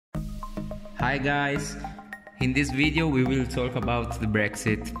Hi guys! In this video we will talk about the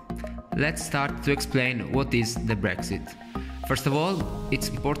Brexit. Let's start to explain what is the Brexit. First of all, it's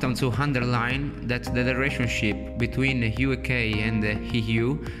important to underline that the relationship between the UK and the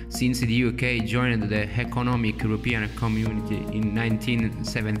EU, since the UK joined the Economic European Community in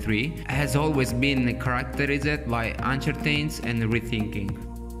 1973, has always been characterized by uncertainty and rethinking.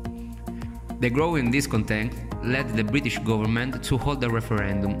 The growing discontent led the British government to hold a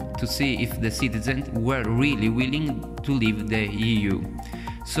referendum to see if the citizens were really willing to leave the EU.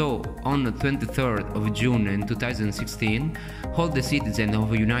 So, on the 23rd of June in 2016, all the citizens of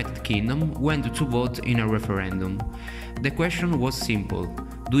the United Kingdom went to vote in a referendum. The question was simple: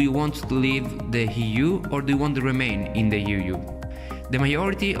 do you want to leave the EU or do you want to remain in the EU? The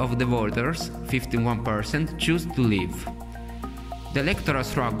majority of the voters, 51%, chose to leave. The electoral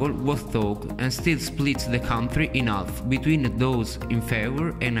struggle was tough and still splits the country in half between those in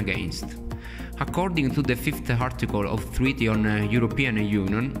favor and against. According to the 5th article of Treaty on European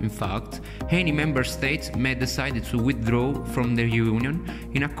Union, in fact, any member state may decide to withdraw from the Union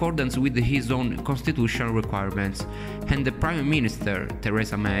in accordance with his own constitutional requirements, and the Prime Minister,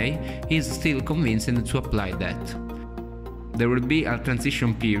 Theresa May, is still convinced to apply that. There will be a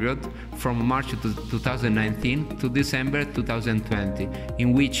transition period from March 2019 to December 2020,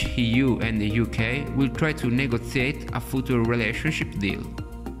 in which EU and the UK will try to negotiate a future relationship deal.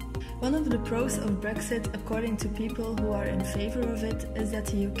 One of the pros of Brexit, according to people who are in favor of it, is that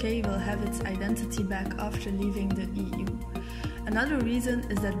the UK will have its identity back after leaving the EU. Another reason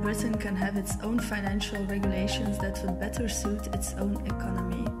is that Britain can have its own financial regulations that would better suit its own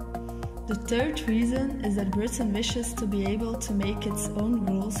economy. The third reason is that Britain wishes to be able to make its own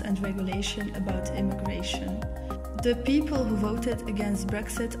rules and regulation about immigration. The people who voted against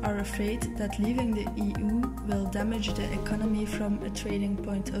Brexit are afraid that leaving the EU will damage the economy from a trading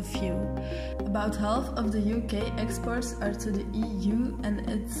point of view. About half of the UK exports are to the EU, and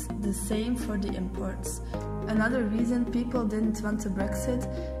it's the same for the imports. Another reason people didn't want a Brexit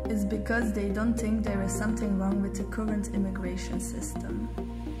is because they don't think there is something wrong with the current immigration system.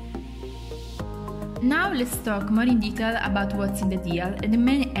 Now let's talk more in detail about what's in the deal and the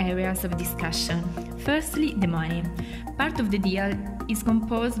main areas of discussion. Firstly, the money. Part of the deal is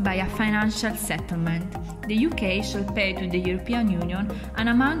composed by a financial settlement. The UK shall pay to the European Union an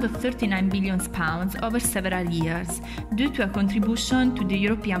amount of £39 billion over several years, due to a contribution to the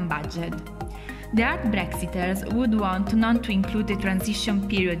European budget. The hard Brexiters would want not to include the transition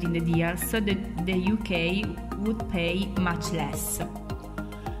period in the deal, so that the UK would pay much less.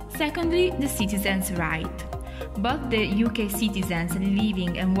 Secondly, the citizens' right. Both the UK citizens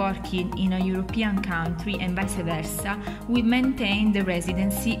living and working in a European country and vice versa will maintain the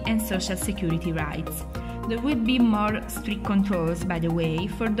residency and social security rights. There will be more strict controls, by the way,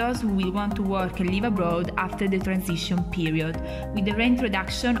 for those who will want to work and live abroad after the transition period, with the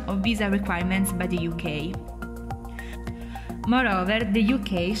reintroduction of visa requirements by the UK. Moreover, the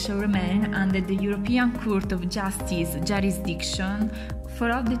UK shall remain under the European Court of Justice jurisdiction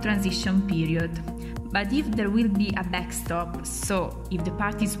for all the transition period. But if there will be a backstop, so if the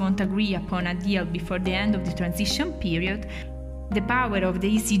parties won't agree upon a deal before the end of the transition period, the power of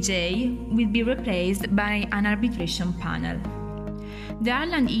the ECJ will be replaced by an arbitration panel. The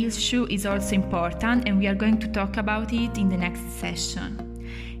Ireland issue is also important, and we are going to talk about it in the next session.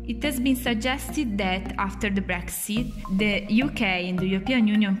 It has been suggested that after the Brexit, the UK and the European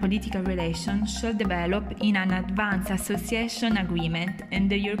Union political relations shall develop in an advanced association agreement, and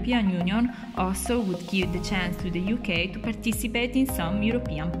the European Union also would give the chance to the UK to participate in some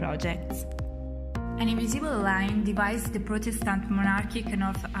European projects. An invisible line divides the Protestant monarchic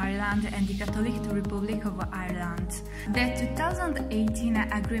North Ireland and the Catholic Republic of Ireland. The 2018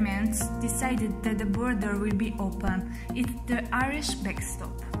 agreement decided that the border will be open. It's the Irish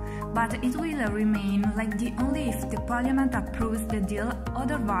backstop. But it will remain like that only if the Parliament approves the deal,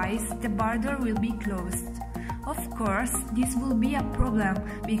 otherwise the border will be closed. Of course, this will be a problem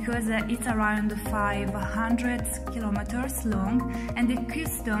because it's around 500 kilometers long, and the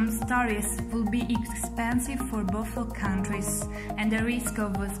customs tariffs will be expensive for both countries, and the risk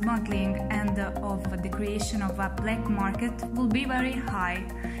of smuggling and of the creation of a black market will be very high.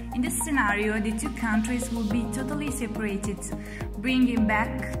 In this scenario, the two countries will be totally separated, bringing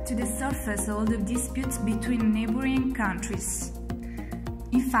back to the surface all the disputes between neighboring countries.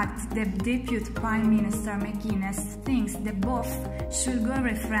 In fact, the Deputy Prime Minister Inez thinks that both should go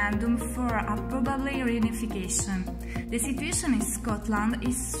referendum for a probable reunification. The situation in Scotland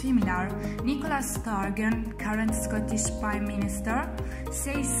is similar. Nicola Sturgeon, current Scottish Prime Minister,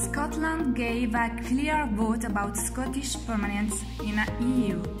 says Scotland gave a clear vote about Scottish permanence in the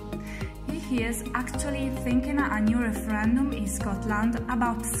EU. He is actually thinking a new referendum in Scotland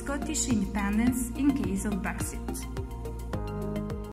about Scottish independence in case of Brexit.